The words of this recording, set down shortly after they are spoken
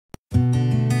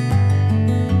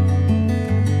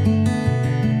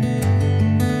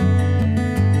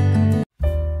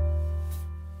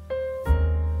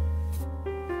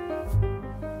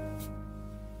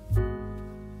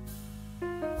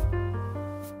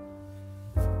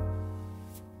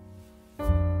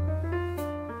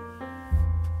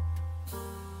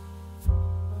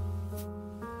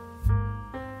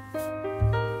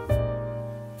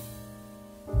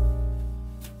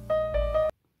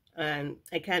and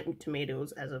I can't eat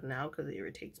tomatoes as of now because it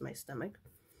irritates my stomach.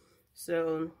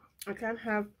 So I can't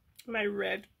have my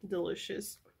red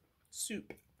delicious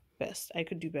soup. Best. I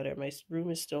could do better. My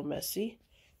room is still messy.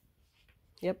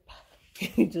 Yep.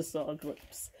 You just saw a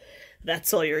glimpse.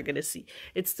 That's all you're gonna see.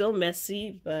 It's still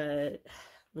messy, but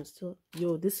I'm still...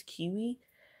 Yo, this kiwi,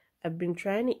 I've been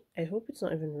trying to... I hope it's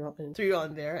not even rotten. 3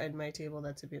 on there, and my table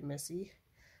that's a bit messy.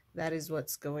 That is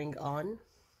what's going on.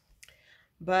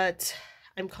 But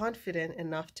I'm confident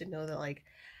enough to know that, like,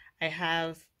 I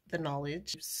have the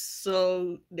knowledge. I'm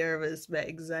so nervous. My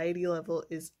anxiety level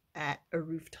is at a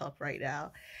rooftop right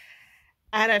now.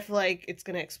 And I feel like it's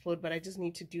gonna explode, but I just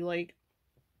need to do, like,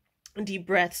 deep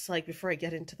breaths, like, before I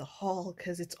get into the hall,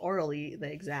 because it's orally, the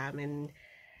exam, and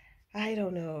I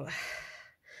don't know.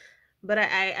 But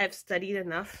I've studied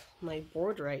enough. My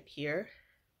board right here,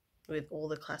 with all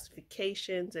the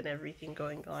classifications and everything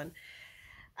going on.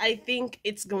 I think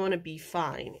it's going to be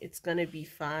fine. It's going to be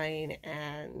fine,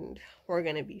 and we're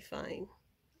going to be fine.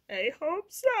 I hope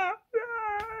so.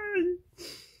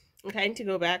 I'm trying to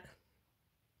go back.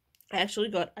 I actually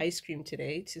got ice cream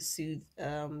today to soothe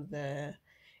the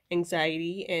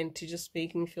anxiety and to just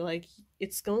make me feel like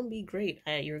it's going to be great.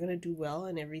 You're going to do well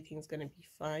and everything's going to be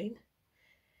fine.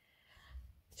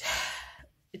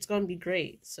 It's going to be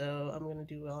great. So I'm going to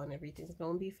do well and everything's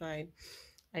going to be fine.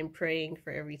 I'm praying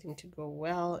for everything to go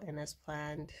well and as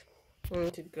planned.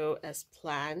 To go as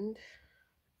planned.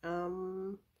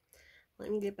 Let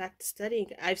me get back to studying.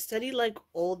 I've studied like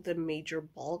all the major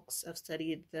bulks. I've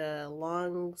studied the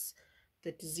lungs,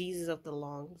 the diseases of the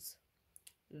lungs,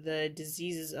 the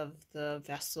diseases of the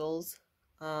vessels,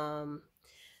 the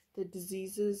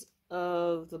diseases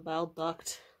of the bile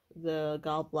duct, the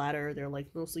gallbladder. They're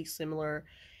like mostly similar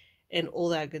and all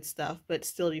that good stuff, but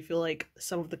still you feel like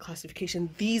some of the classification,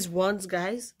 these ones,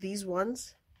 guys, these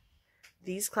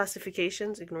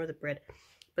classifications, ignore the bread,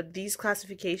 but these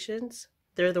classifications,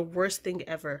 they're the worst thing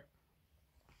ever.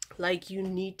 Like, you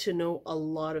need to know a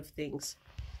lot of things.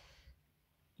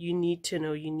 You need to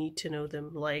know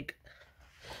them. Like,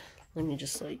 let me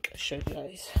just like show you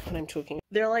guys what I'm talking.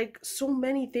 They're like so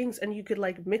many things and you could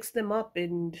like mix them up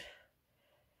and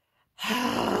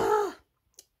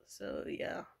so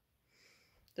yeah,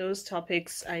 those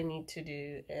topics I need to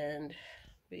do, and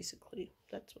basically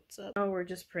that's what's up. Now we're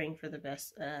just praying for the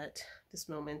best at this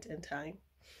moment in time.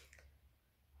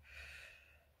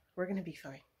 We're gonna be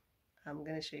fine. I'm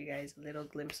gonna show you guys a little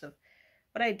glimpse of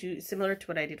what I do, similar to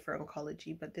what I did for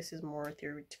oncology, but this is more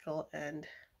theoretical and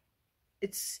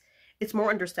it's more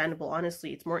understandable.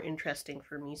 Honestly, it's more interesting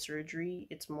for me. Surgery,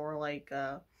 it's more like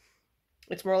a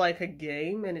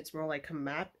game, and it's more like a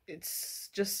map. It's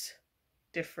just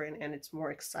different and it's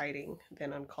more exciting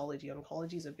than oncology.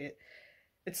 Oncology is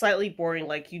it's slightly boring.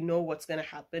 Like, you know what's gonna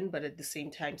happen, but at the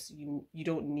same time, so you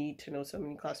don't need to know so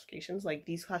many classifications. Like,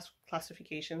 these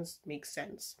classifications make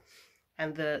sense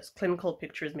and the clinical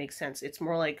pictures make sense. It's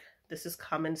more like this is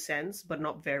common sense but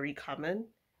not very common.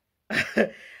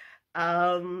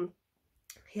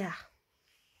 Yeah,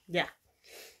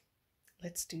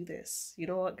 let's do this. You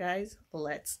know what, guys,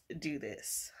 let's do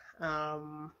this.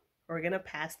 We're gonna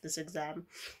pass this exam.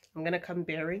 I'm gonna come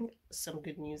bearing some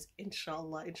good news,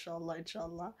 inshallah,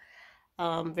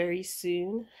 very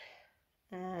soon,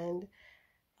 and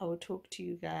I will talk to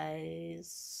you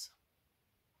guys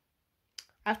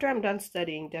after I'm done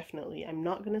studying. Definitely. I'm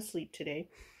not gonna sleep today.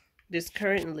 It is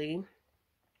currently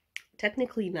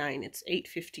technically 9. It's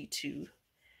 8:52.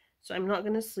 So I'm not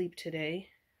gonna sleep today.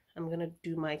 I'm gonna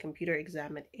do my computer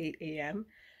exam at 8 a.m.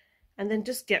 and then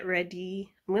just get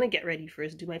ready. I'm gonna get ready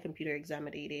first, do my computer exam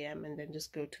at 8 a.m. and then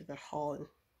just go to the hall and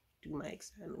do my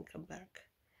exam and come back.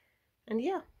 And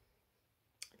yeah,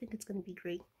 I think it's gonna be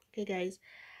great. Okay, guys.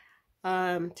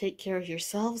 Take care of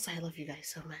yourselves. I love you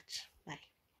guys so much. Bye.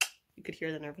 You could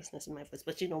hear the nervousness in my voice,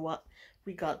 but you know what?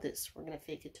 We got this. We're gonna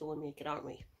fake it till we make it, aren't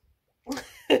we?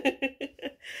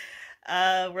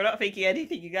 We're not faking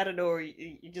anything. You gotta know, or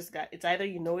you just got, it's either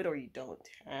you know it or you don't.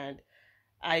 And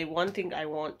one thing I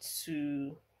want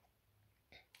to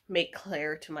make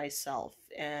clear to myself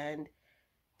and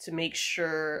to make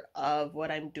sure of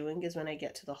what I'm doing is when I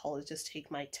get to the hall is just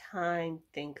take my time,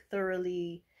 think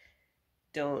thoroughly.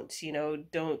 Don't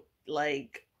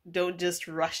just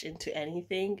rush into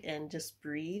anything and just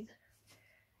breathe.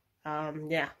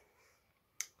 Yeah.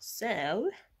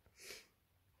 So,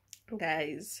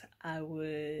 guys, I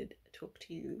would talk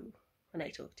to you when I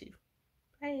talk to you.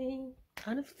 Bye.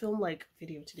 Kind of film like a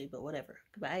video today, but whatever.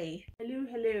 Goodbye.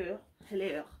 Hello.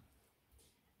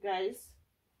 Guys,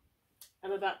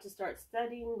 I'm about to start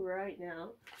studying right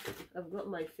now. I've got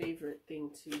my favorite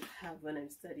thing to have when I'm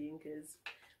studying, because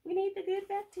We need the good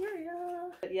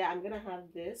bacteria. But yeah, I'm gonna have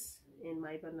this in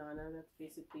my banana. That's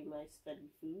basically my study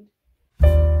food.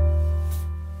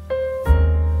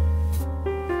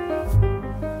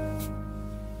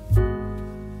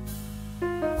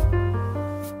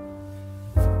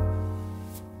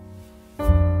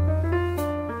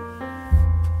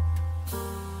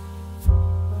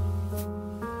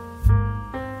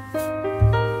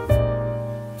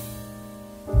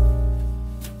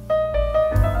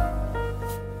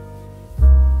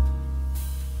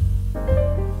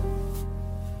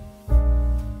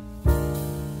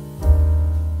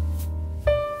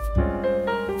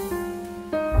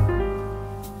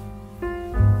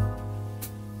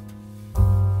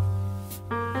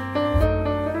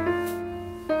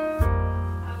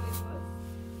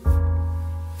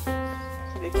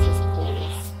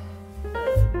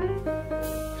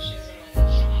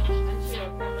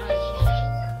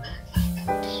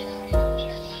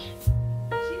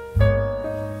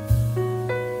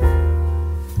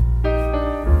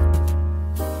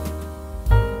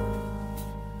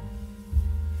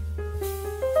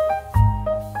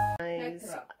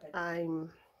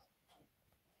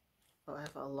 I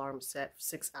have an alarm set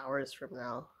 6 hours from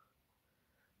now.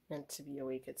 Meant to be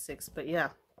awake at 6, but yeah,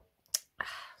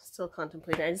 still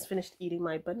contemplating. I just finished eating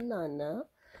my banana.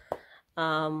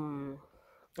 I'm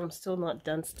still not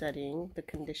done studying. The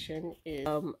condition is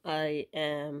I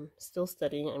am still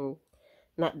studying. I'm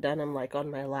not done. I'm like on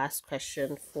my last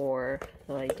question for,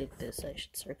 oh, I did this, I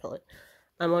should circle it.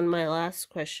 I'm on my last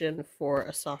question for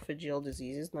esophageal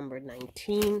diseases, number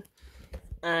 19,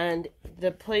 and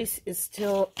the place is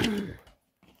still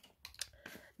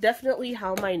definitely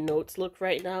how my notes look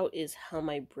right now is how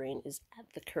my brain is at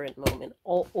the current moment,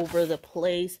 all over the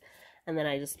place. And then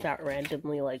I just start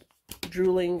randomly like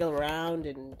drooling around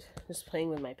and just playing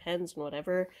with my pens and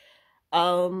whatever.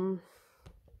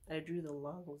 I drew the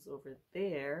lungs over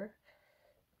there.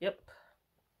 Yep.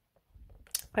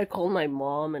 I called my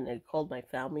mom and I called my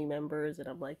family members and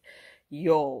I'm like,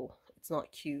 yo, it's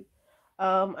not cute.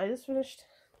 I just finished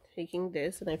taking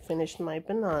this and I finished my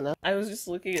banana. I was just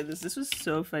looking at this. This was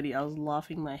so funny. I was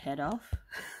laughing my head off.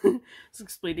 I was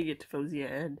explaining it to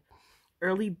Fozia, and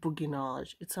early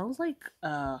bougainage. It sounds like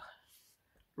a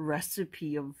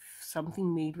recipe of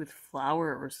something made with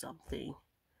flour or something.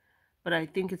 But I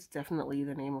think it's definitely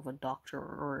the name of a doctor,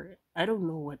 or I don't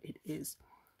know what it is.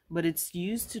 But it's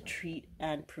used to treat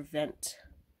and prevent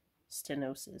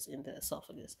stenosis in the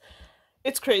esophagus.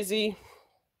 It's crazy.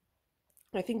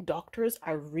 I think doctors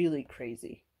are really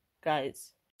crazy.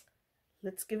 Guys,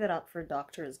 let's give it up for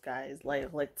doctors, guys. Like,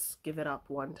 let's give it up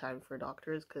one time for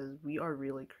doctors, because we are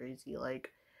really crazy.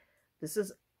 Like, this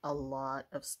is a lot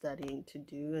of studying to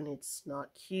do, and it's not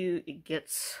cute. It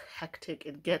gets hectic.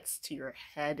 It gets to your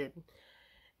head, and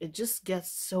it just gets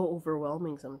so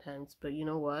overwhelming sometimes. But you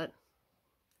know what?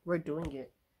 We're doing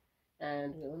it.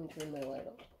 And let me turn my light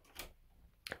off.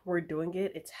 We're doing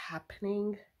it. It's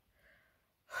happening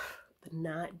the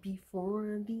night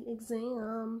before the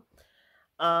exam.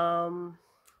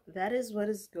 That is what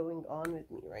is going on with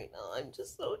me right now. I'm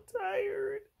just so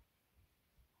tired.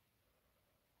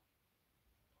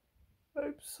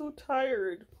 I'm so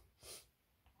tired.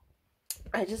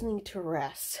 I just need to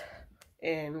rest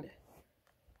and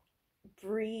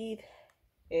breathe,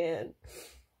 and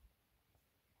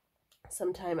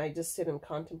sometimes I just sit and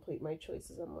contemplate my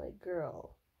choices. I'm like,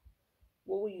 girl,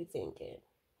 what were you thinking?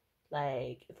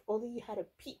 Like, if only you had a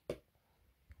peep,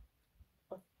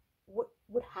 what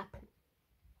would happen?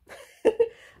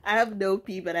 I have no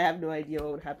peep, and I have no idea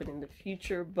what would happen in the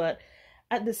future, but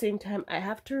at the same time, I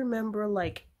have to remember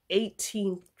like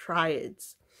 18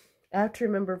 triads. I have to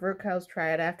remember Virchow's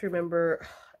triad. I have to remember,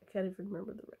 I can't even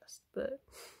remember the rest, but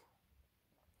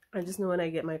I just know when I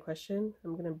get my question,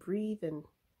 I'm gonna breathe and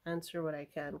answer what I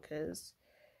can, because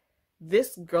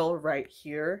this girl right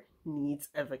here needs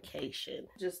a vacation.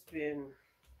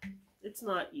 It's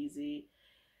not easy.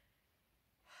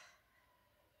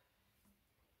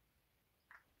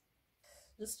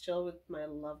 Just chill with my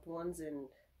loved ones and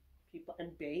people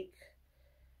and bake.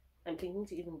 I'm thinking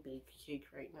to even bake cake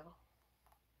right now.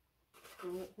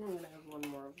 I'm gonna have one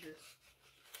more of this.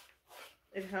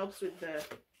 It helps with the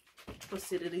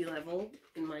acidity level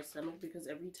in my stomach, because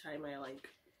every time I like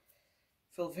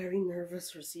feel very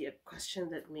nervous or see a question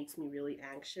that makes me really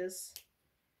anxious,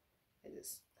 I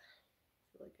just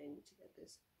feel like I need to get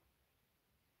this.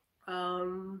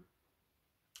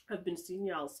 I've been seeing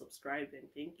y'all subscribe, and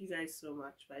thank you guys so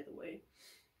much, by the way.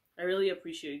 I really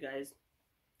appreciate you guys.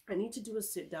 I need to do a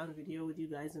sit down video with you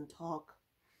guys and talk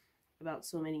about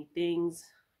so many things,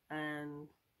 and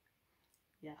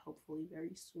yeah, hopefully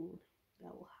very soon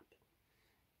that will happen.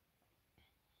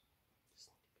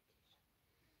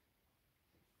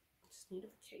 just need a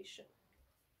vacation.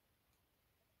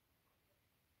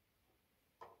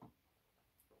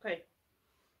 Okay,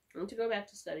 I need to go back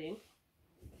to studying.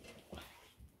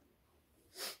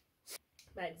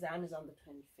 My exam is on the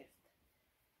 25th.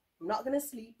 I'm not gonna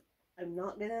sleep. I'm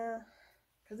not gonna,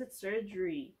 because it's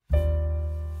surgery.